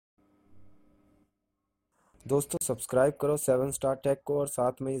दोस्तों सब्सक्राइब करो 7startech को और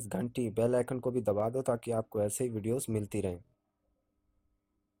साथ में इस घंटी बेल आइकन को भी दबा दो ताकि आपको ऐसे ही वीडियोस मिलती रहें।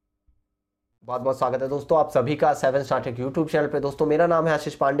 बहुत बहुत स्वागत है दोस्तों आप सभी का 7startech यूट्यूब चैनल पे। दोस्तों मेरा नाम है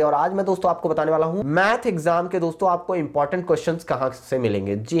आशीष पांडे और आज मैं दोस्तों आपको बताने वाला हूं मैथ एग्जाम के दोस्तों आपको इंपॉर्टेंट क्वेश्चंस कहां से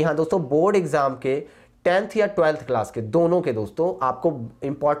मिलेंगे। जी हां दोस्तों, बोर्ड एग्जाम के 10th या 12th क्लास के दोनों के दोस्तों आपको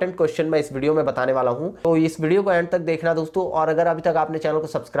इंपॉर्टेंट क्वेश्चन मैं इस वीडियो में बताने वाला हूं। तो इस वीडियो को एंड तक देखना दोस्तों, और अगर अभी तक आपने चैनल को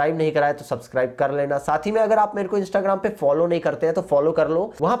सब्सक्राइब नहीं करा है तो सब्सक्राइब कर लेना। साथ ही में अगर आप मेरे को इंस्टाग्राम पे फॉलो नहीं करते हैं तो फॉलो कर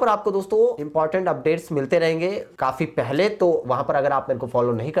लो, वहां पर आपको दोस्तों इंपॉर्टेंट अपडेट्स मिलते रहेंगे काफी पहले। तो वहां पर अगर आप मेरे को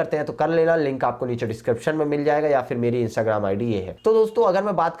फॉलो नहीं करते हैं तो कर लेना, लिंक आपको नीचे डिस्क्रिप्शन में मिल जाएगा या फिर मेरी इंस्टाग्राम आईडी ये है। तो दोस्तों अगर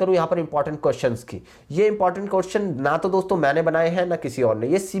मैं बात करूं यहाँ पर इंपॉर्टेंट क्वेश्चंस की, ये इंपॉर्टेंट क्वेश्चन ना तो दोस्तों मैंने बनाए हैं ना किसी और ने,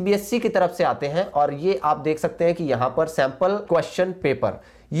 ये सीबीएसई की तरफ से आते हैं। और ये आप देख सकते हैं कि यहां पर सैंपल क्वेश्चन पेपर,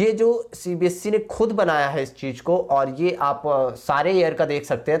 ये जो सीबीएसई ने खुद बनाया है इस चीज को, और ये आप सारे ईयर का देख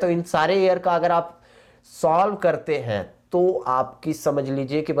सकते हैं। तो इन सारे ईयर का अगर आप सॉल्व करते हैं तो आपकी समझ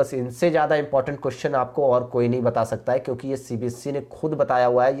लीजिए कि बस इनसे ज्यादा इंपॉर्टेंट क्वेश्चन आपको और कोई नहीं बता सकता है, क्योंकि ये सीबीएसई ने खुद बताया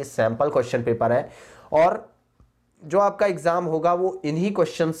हुआ है। ये सैंपल क्वेश्चन पेपर है और जो आपका एग्जाम होगा वो इन्हीं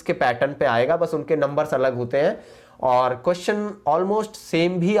क्वेश्चंस के पैटर्न पे आएगा, बस उनके नंबर्स अलग होते हैं और क्वेश्चन ऑलमोस्ट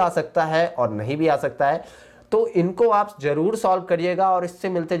सेम भी आ सकता है और नहीं भी आ सकता है। तो इनको आप जरूर सॉल्व करिएगा और इससे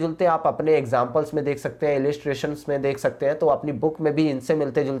मिलते जुलते आप अपने एग्जाम्पल्स में देख सकते हैं, इलिस्ट्रेशंस में देख सकते हैं। तो अपनी बुक में भी इनसे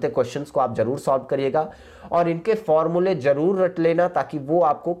मिलते जुलते क्वेश्चंस को आप जरूर सॉल्व करिएगा और इनके फॉर्मूले जरूर रट लेना ताकि वो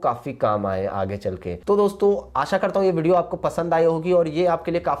आपको काफी काम आए आगे चल के। तो दोस्तों आशा करता हूँ ये वीडियो आपको पसंद आई होगी और ये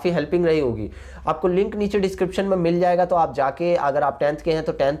आपके लिए काफी हेल्पिंग रही होगी। आपको लिंक नीचे डिस्क्रिप्शन में मिल जाएगा, तो आप जाके अगर आप 10th के हैं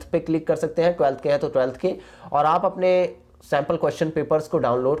तो 10th पे क्लिक कर सकते हैं, 12th के हैं तो 12th के, और आप अपने सैंपल क्वेश्चन पेपर्स को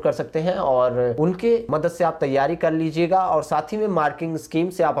डाउनलोड कर सकते हैं और उनके मदद से आप तैयारी कर लीजिएगा। और साथ ही में मार्किंग स्कीम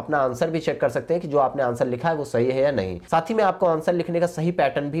से आप अपना आंसर भी चेक कर सकते हैं कि जो आपने आंसर लिखा है वो सही है या नहीं। साथ ही में आपको आंसर लिखने का सही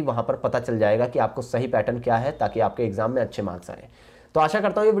पैटर्न भी वहां पर पता चल जाएगा कि आपको सही पैटर्न क्या है, ताकि आपके एग्जाम में अच्छे मार्क्स आए। तो आशा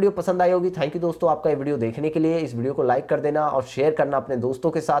करता हूँ ये वीडियो पसंद आई होगी। थैंक यू दोस्तों आपका ये वीडियो देखने के लिए। इस वीडियो को लाइक कर देना और शेयर करना अपने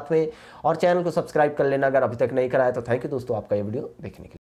दोस्तों के साथ में, और चैनल को सब्सक्राइब कर लेना अगर अभी तक नहीं करा है। तो थैंक यू दोस्तों आपका ये वीडियो देखने के लिए।